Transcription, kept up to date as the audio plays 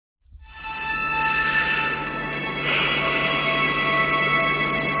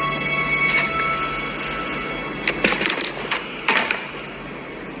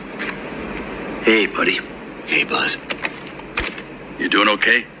Hey, buddy. Hey, Buzz. You doing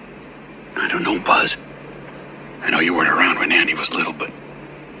okay? I don't know, Buzz. I know you weren't around when Andy was little, but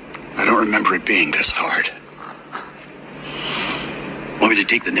I don't remember it being this hard. Want me to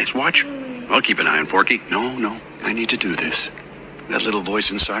take the next watch? I'll keep an eye on Forky. No. I need to do this. That little voice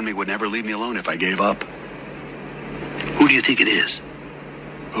inside me would never leave me alone if I gave up. Who do you think it is?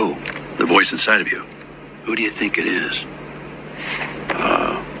 Who? The voice inside of you. Who do you think it is?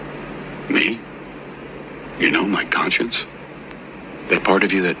 Me? You know, my conscience? That part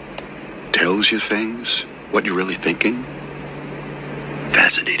of you that tells you things? What you're really thinking?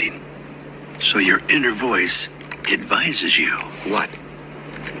 Fascinating. So your inner voice advises you. What?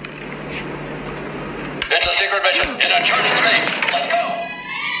 It's a secret mission in a charted space. Let's go.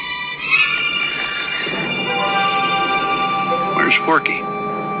 Where's Forky?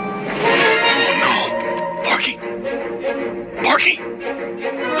 Oh, no. Forky! Forky!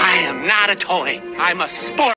 I am not a toy. I'm a sport.